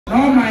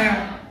Noma ya.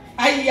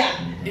 Aya.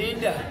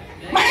 Inda.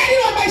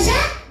 Maneno wa maisha?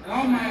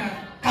 Noma ya.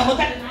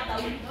 Kabota.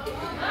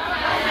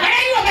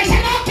 Maneno wa maisha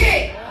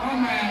noke.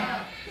 Noma ya.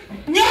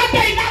 Nyondo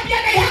inapia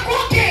na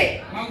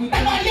yakoke.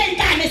 Tanolia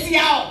ikane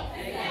siao.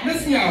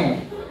 Nesi yao.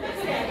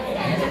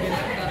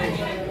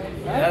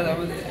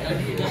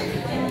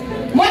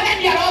 Mwana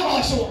ni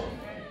arogo sho.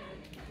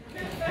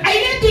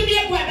 Aire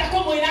dunia kwenda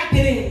kumwira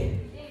atiriri.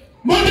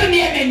 Mundu ni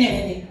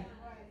emenyerere.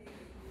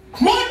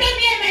 Mundu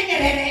ni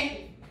emenyerere.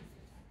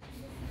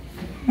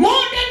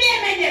 Mundu ni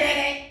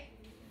emenyerere.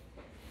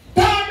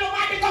 Tondu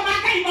mandiko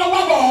makaima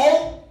wago.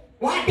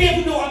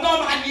 Wadevu no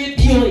wathoma ni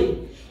ndioi.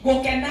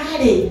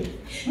 Gukenari.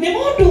 Ni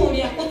mundu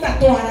uria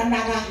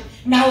utatwaranaga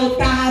na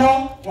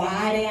utaro wa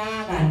aria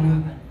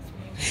aganu.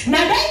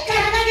 Na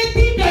ndaikaraga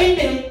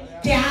gitindo-ini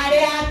kia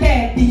aria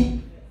atendi.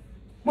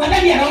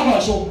 Mwathani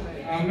arogocwo.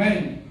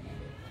 Amen.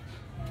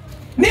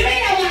 Ni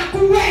wira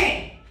waku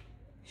we.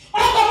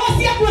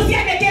 Ogo ciaku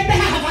ciandikite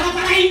haha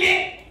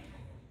barabara-ini.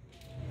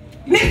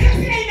 Ni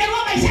kasira-ini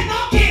rwa maisha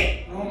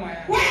noke. Noma ya.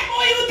 We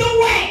muyuthu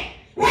we.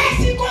 We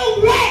siku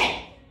we.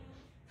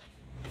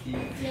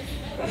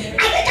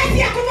 Andika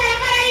ciaku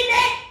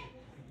barabara-ini.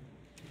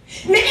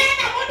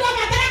 Nigetha mundu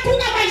abatara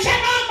kuga maisha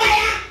no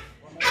maya.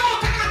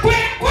 Agokaga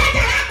kwira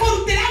kwanja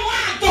arakurutira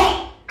watho.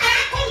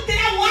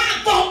 Arakurutira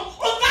watho.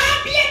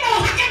 Uthambie na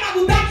uhake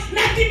maguta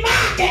na ti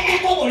make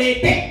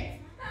ekugurite.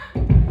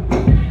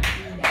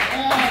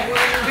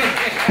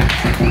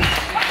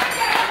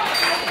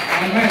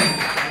 Amen.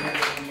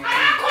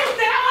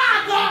 Arakurutira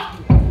watho.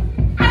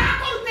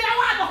 Arakurutira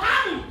watho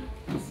hamu.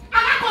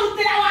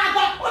 Arakurutira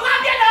watho.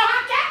 Uthambie na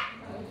uhake.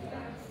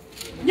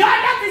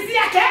 Nyondo ti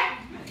ciake.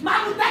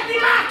 Maguta ti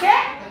make.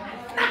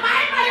 Na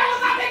mai maria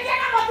uthambitie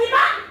na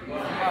mutima.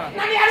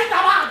 Na ni aruta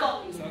watho.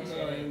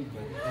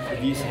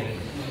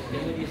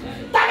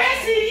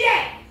 Tabecirie.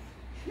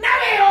 Na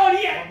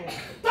wirurie.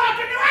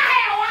 Tondu ni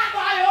waheo watho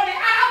ayo ri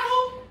arabu.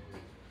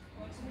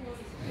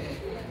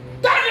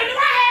 Tondu ni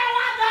waheo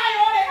watho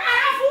ayo ri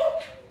arabu.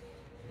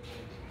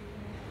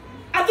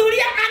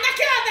 Athuria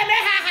anake othe me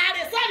haha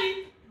ri sorry.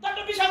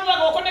 Tondu bishop wa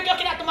guku nikio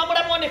kiratuma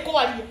muremwo ni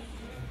kwaria.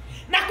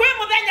 Na kwi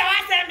muthenya wa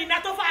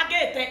semina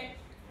tubangite.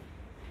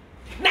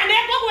 Na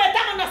ningugweta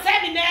muno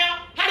semina iyo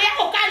haria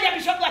ukaria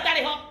bishop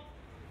atari ho.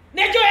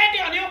 Ninjue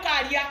ndio ni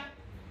ukaria.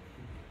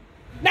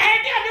 Na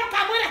ndio ni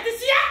ukamwira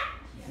tisia.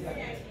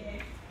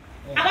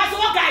 Abaso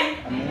Wangai.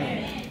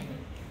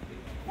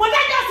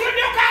 Muthenya ucio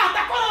ni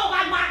ukahota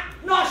kurugama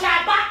no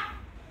shamba.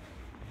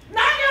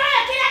 Na nyoe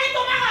kira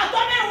gitumaga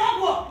utomerwo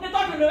guo ni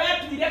tondu ni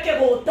wetwire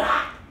kiguta.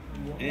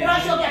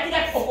 Iracio giatiga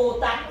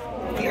kuguta.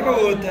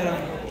 Kiguta.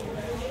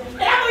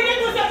 Era mwire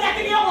tu cio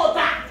giatiga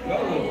kuguta.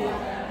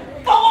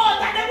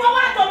 Kuguta niguo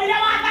watumire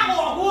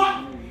wathagwo guo.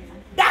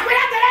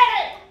 Ndakwira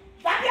terere.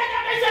 Thambia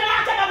nyondo icio na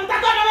wake maguta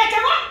tondu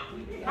wekego.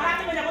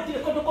 Arakimenya gutire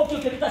kundu kũngĩ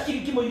ũngĩruta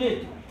ciringi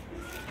mũirĩtu.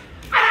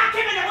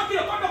 Arakimenya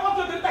gutire kundu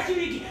kũngĩ ũngĩruta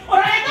ciringi.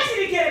 Ũrareta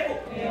ciringi ĩrĩkũ?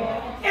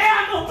 Ĩyo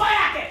nyũmba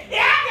yake.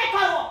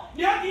 Yangĩkorwo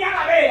nĩ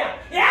ũthiaga wĩra.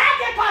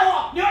 Yangĩkorwo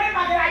nĩ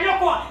ũrĩmagĩra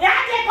nyũkwa.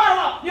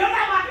 Yangĩkorwo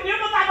nĩ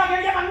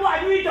ũmũthambagĩria mami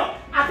wanyu indo.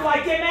 Andũ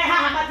aingĩ me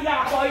haha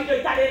matigaga kwa indo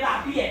itarĩ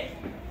thambie.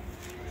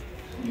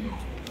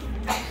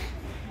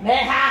 Me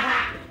haha.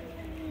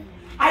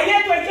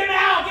 Airĩtu aingĩ me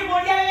haha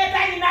ũkĩmũria rĩrĩa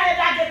taini narĩ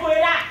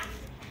ndangĩkwĩra.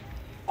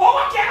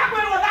 Ũgũkĩaga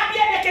kwĩrwo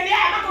thambie ndeke nĩ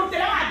aya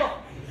makũrutĩra watho.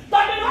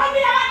 Tondu nĩ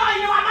waumire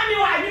watho-inĩ wa mami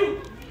wanyu.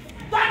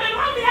 Tondu nĩ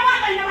waumire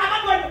watho-inĩ wa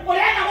mami wanyu.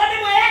 Ũrethagwo nĩ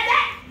mwĩyende.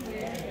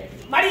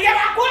 Marige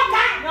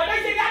wakuoka nyondo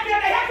icio ithambio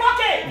na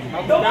ihakuoke.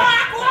 Ndũma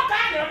wakuoka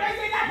nyondo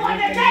icio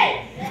ithakuoneke.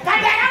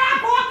 Kandega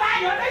wakuoka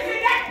nyondo icio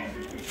ithakuoneke.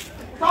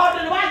 Tondu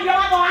nĩ wagire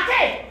watho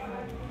wake.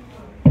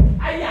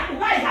 Aya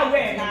ugai hau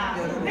wega.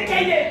 Nĩ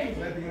kĩirĩtu.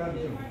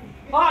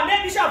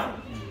 Nĩ bishop.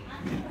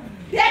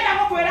 Ndienda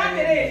gũkwĩra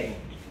atĩrĩrĩ.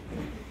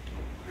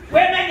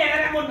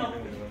 Wemenyerere muno.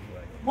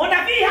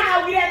 Munabii haha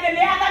augire atĩ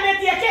nĩ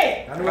athamĩtie kĩ?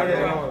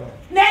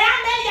 Nĩ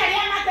aramenya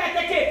arĩa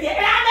mateteketie.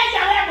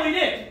 Ĩramenya we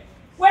mũirĩtu.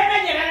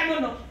 Wemenyerere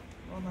muno.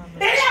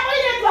 Rĩrĩa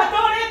mũirĩtu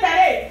atũrĩte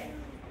rĩ,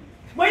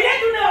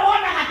 mũirĩtu nĩwe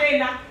wonaga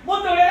thĩna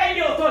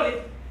mũtũrĩre-inĩ ũyũ tũrĩ.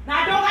 Na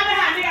ndũgame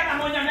haha nĩgetha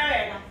mũnyone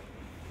wega.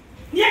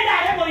 Niĩ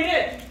ndarĩ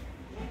mũirĩtu.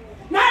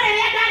 No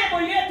rĩrĩa ndarĩ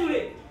mũirĩtu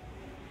rĩ,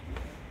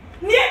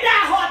 niĩ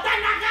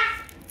ndahotanaga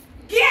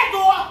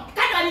ngĩethwo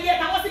kana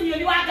nĩgetagwo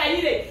Simeoni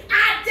Wangai rĩ,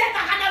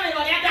 anjetaga na wĩra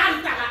ũrĩa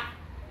ndarutaga.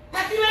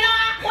 Ati wĩra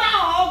wakwa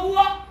o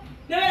ũguo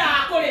nĩ wĩra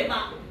wa kũrĩma.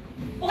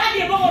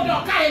 Ũgathiĩ mũgũnda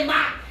ũkarĩma.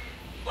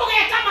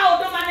 Ũgeka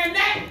maũndũ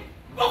manene.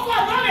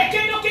 Ũkorwo wĩ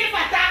kĩndũ kĩ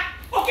bata.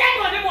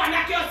 Ũkendwo nĩ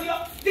mwanake ũcio.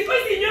 Thikũ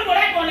ici inyuĩ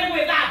mũrendwo nĩ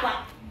gwĩthamba.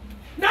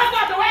 No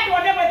tondũ wendwo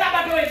nĩ gwĩthamba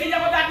ndũĩkinya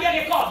gũthambia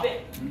gĩkombe.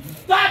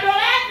 Tondũ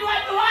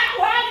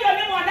worio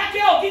nĩ mwanake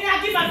ũyũ nginya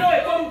ngima ndũĩ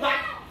kũruga.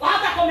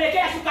 Wahota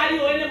kũmĩkĩra cukari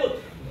ũĩ nĩ mũtu.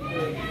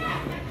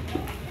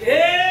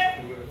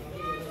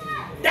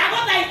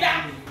 Ndagũthaitha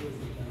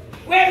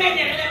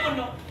wĩmenyerere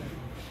mũno.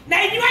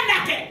 Na inyuĩ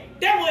anake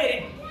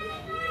ndĩmwĩre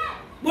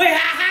mwĩ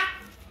haha.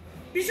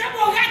 Bishop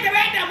ugate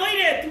wenda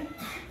mũirĩtu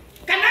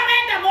kana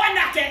wenda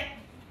mwanake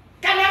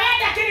kana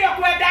wenda kĩrĩa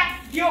ũkwenda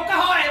thiĩ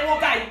ũkahoerwo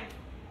Ngai.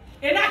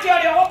 Ĩnake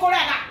ũrĩa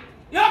ũgũkũrega.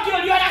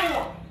 Yokĩũria ũrĩa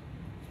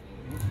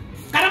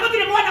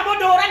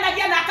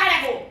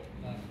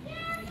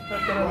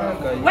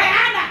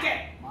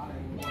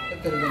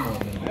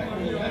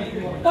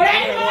Ore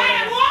ni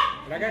wala mo?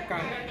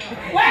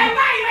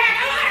 Wangai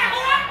wala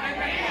mo?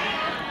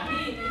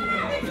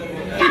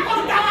 Kako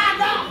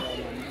tawado.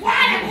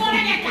 Wala mo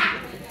regeka.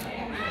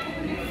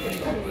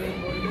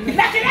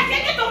 Lakini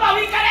kitu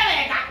mawikale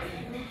weka.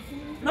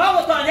 No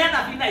gotonya na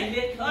bina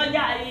ile.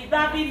 Onya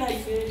ida bina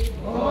ile.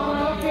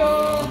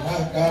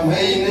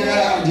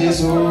 Kamaina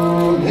Jesu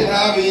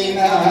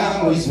nirabina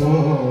muiso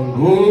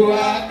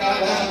ruwa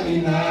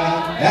kalamina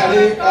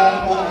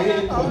yarika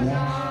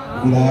maitonya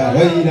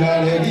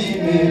ulaira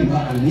legime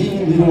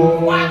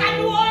manimiro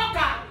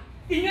wakanuoka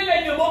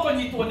inyele nyomoko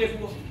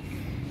nyitwonefuo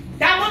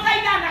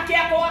ndamutaitha na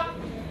kiakwa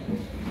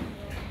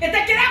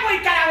etekira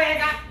guikara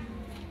wega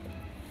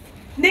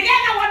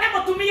nigetha wone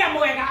mutumia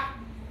mwega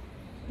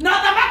na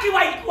thamaki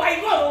wa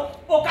iguru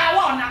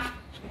ukawona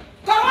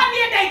korwo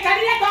nie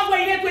ndaikarire toguo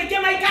ire twingi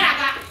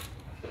maikaraga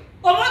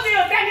umuthi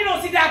uyu teni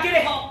ruci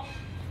ndangiriho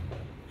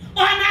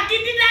ona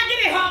ngindi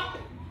ndangiriho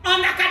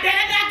ona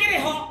kadere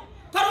ndangiriho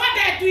korwo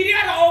ndetuire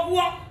oro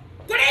uguo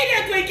kuri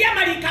ire twingi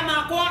marika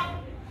makwa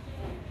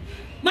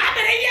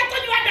mambereirie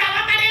kunyua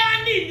ndawa mari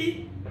o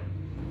nini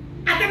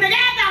ati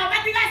nigetha o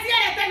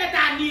matigaciare tene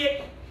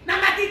tanie na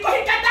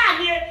matikuhika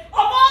tanie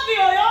umuthi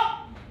uyu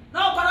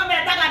no korwo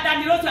metaga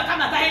ndani rucio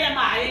akamatahire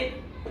mai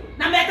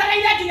na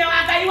metereire nginya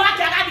Wangai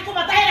wake agathi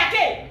kumatahira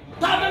ki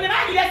tondu ni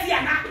magire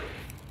ciana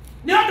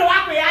ni undu wa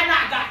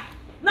kwiananga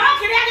no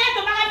kiria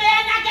gitumaga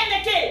meanange ni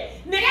ki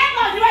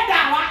nigetha unyue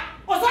ndawa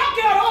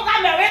ucoke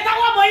urugame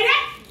wetagwo muire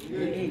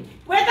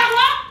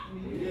wetagwo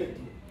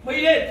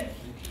muire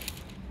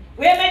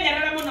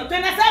wimenyerere muno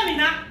twina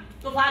semina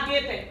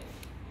tubangite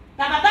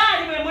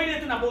tabatari we muire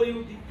tuna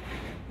boyudi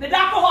ni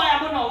ndakuhoya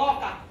muno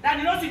goka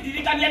ndani no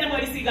cidirikania ni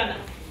mweri cigana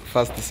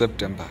 1st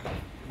September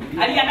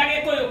aria na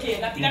gikuyu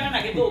kiega tigana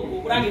na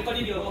githungu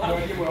uragikoririo roho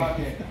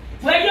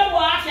mweri umwe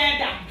wa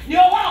kenda ni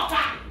ugoka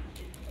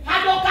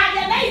handu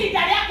kagia na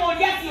ihinda ria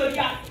kuria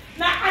ciuria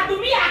na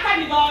atumia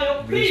akanitha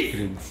uyu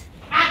please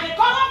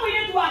angikorwo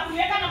mwiritu waku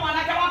kana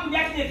mwanake waku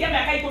niakinyitie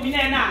miaka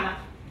 18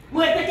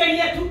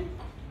 mwitikirie tu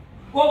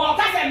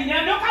gugoka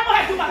semina no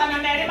kamuhe tu magana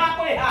meri ma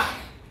kuriha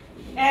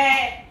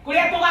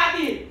kuria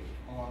tugathie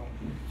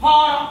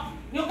horo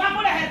ni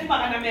ukamurehe tu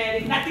magana meri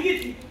na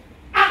tigiti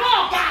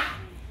agoka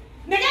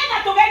nigetha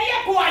tugerie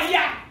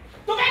kwaria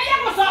tugerie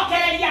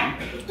gucokereria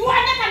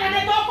tuone kana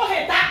ni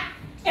tukuhita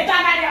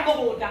etanaria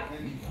mugunda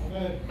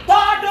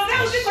tondu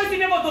riu thikũ ici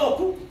ni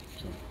muthuku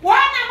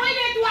wona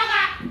mwiritu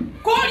aga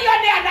kurio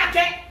ni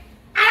anake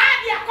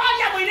arathia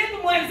kwaria mwiritu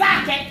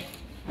mwenzake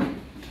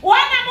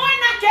wona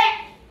mwanake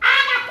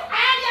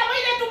aria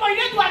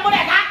mwiritu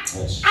amurega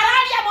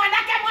araria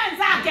mwanake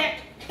mwenzake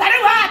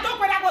tariu haha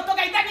tukwira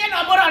gutugeithanie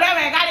no murore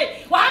wega ri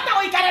wahota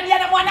guikarania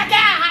na mwanake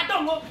haha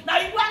ndungu na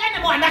iguage ni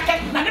mwanake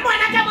na ni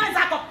mwanake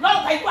mwenzako no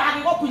ukaigua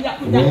hagigukunya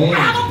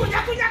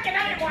hagukunya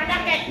kina ni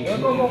mwanake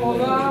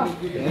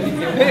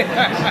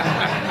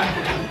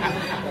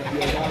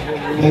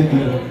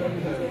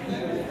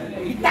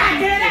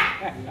itangirira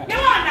ni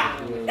wona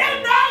riu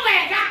no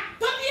wega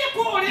tuthie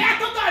kuria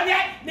tutonye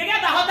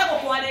nigetha hote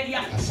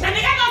gukwariria na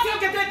nigetha ucio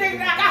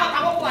ngitwitigira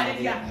akahota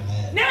gukwariria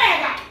ni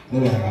wega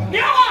ni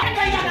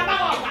ugoka igana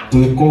magoka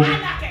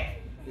anake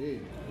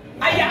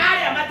aya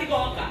aria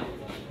matigoka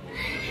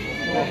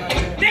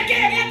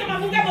nikiria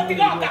tumavuge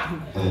mutigoka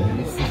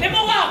ni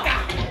mugoka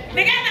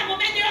nigetha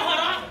mumenye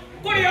uhoro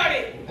kuri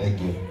uri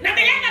na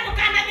nigetha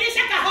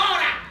mukanathiica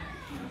kahora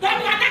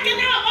tondu anake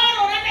nao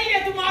morura na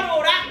iretu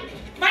morura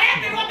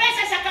mareterwo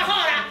mbeca cia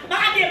kahora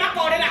magathie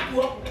makorera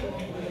kuo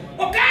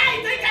ukai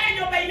tuikare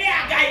nyumba-ini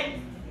ya Ngai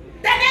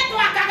tene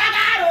twakaga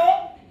garu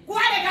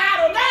kwari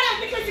garu no riu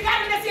thikũ ici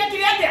garu nĩ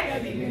ciekire atĩa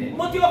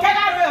mũtiũke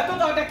garu ĩyo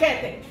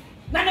tũthondekete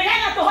na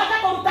nigetha tũhote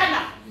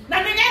kũrutana na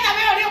nigetha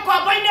we ũrĩ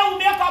ũkombo-inĩ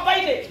ume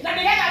ũkombo-inĩ na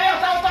nigetha we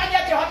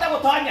ũtaũtonyete ũhote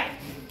gũtonya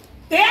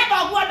tĩa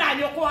thoguo na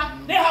nyũkwa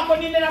nĩho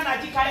ngũninĩra na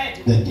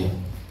njikarete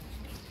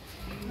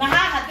na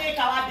haha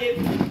thĩka wa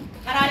David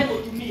hararĩ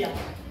mũtumia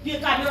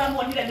ndiĩ kana nĩ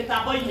ũramuonire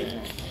mĩtambo-inĩ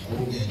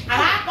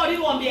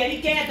arakorirwo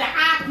mĩeri 9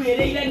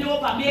 akuĩrĩire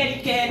nyũmba mĩeri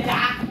 9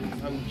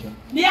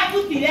 nĩ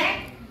abutire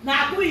na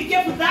ngui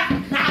ikĩbutha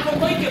na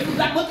ngũkũ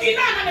ikĩbutha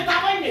mũtinona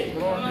mĩtambo-inĩ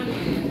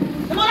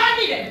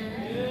nĩmũronire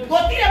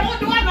gũtirĩ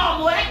mũndũ ona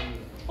ũmwe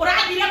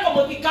ũrathire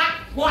kũmũthika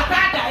gwata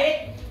ndaĩ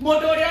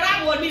mũndũ ũrĩa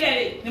ũramuonire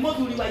rĩ nĩ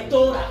mũthuri wa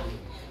itũũra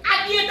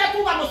athiĩte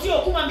kuga mũciĩ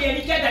ũyũ kuma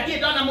mĩeri 9 ndiĩ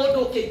ndona mũndũ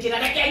ũkĩingĩra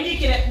reke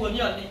nyingĩre kuo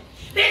nyone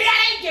rĩrĩa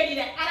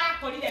araingĩrire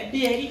arakorire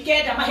mĩeri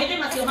 9 mahĩndĩ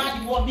macio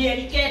mathimwo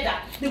mĩeri 9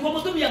 nĩguo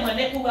mũtumia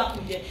mwene kuga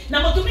kuire na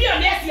mũtumia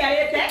nĩ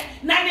aciarĩte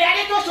na nĩ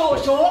arĩ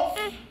tũcũcũ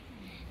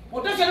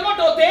mũndũ ũcio nĩ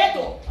mũndũ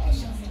ũtĩĩtwo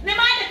nĩ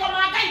maandĩko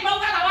ma Ngai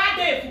maugaga wa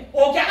David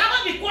ũngĩaga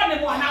gũthikwo nĩ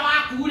mwana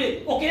waku rĩ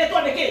ũkĩrĩtwo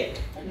nĩkĩ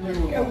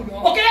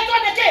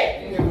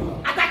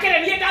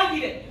atakĩrĩrie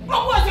ndaugire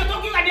ũguo ũcio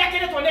tũngiuga nĩ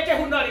akĩrĩtwo nĩ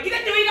kĩhuno rĩ githĩ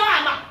ti wĩra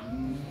wa ma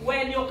we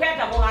nĩ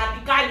ũkwenda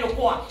gũgathika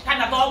nyũkwa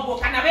kana thoguo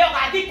kana we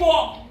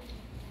ũgathikwo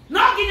no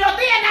nginya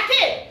ũtĩe na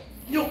kĩ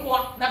nyũkwa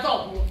na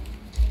thoguo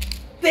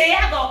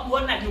tĩa thoguo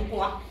na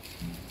nyũkwa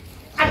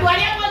andũ Andu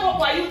aria mwego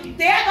kwa yuti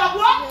teaga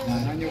guo.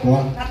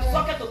 Kwa. Na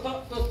tucoke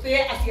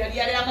tutee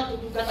aciari aria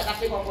matutungata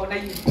gatego kona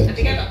ini.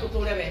 Atigetha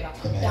tuture wega.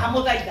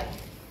 Ndamuthaitha.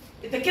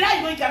 Itikirai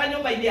guikara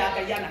nyumba-ini ya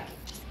Ngai anake.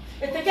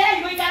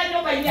 Itikirai guikara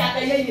nyumba-ini ya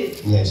Ngai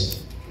airĩtu. Yes.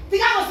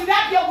 Tiga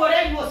gucithambia ũguo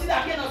rĩu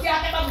ũcithambie no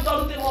ciake maguta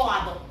ũrutĩrwo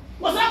watho.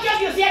 Ũcoke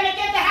ũthiĩ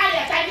cianĩkĩte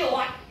harĩa ta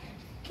riũa.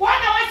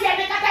 Wona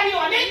wacianĩka ta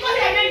riũa nĩ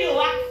ikũrĩa nĩ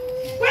riũa.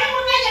 Kwĩ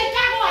mũthenya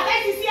ikagũa tha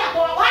ici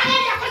ciakwa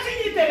wageria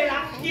gũcinyitĩrĩra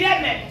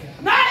ireme.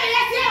 No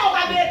rĩrĩa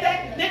ciarũgamĩte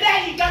nĩ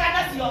ndehingaga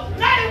nacio.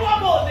 No rĩu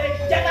ũmũthĩ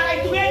njathaga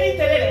itu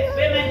wĩnyitĩrĩre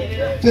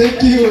wĩmenyerere.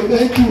 Thank you,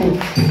 thank you.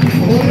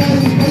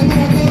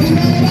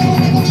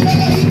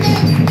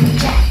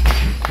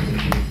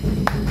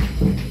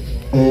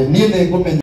 Niĩ nĩ ngũmenya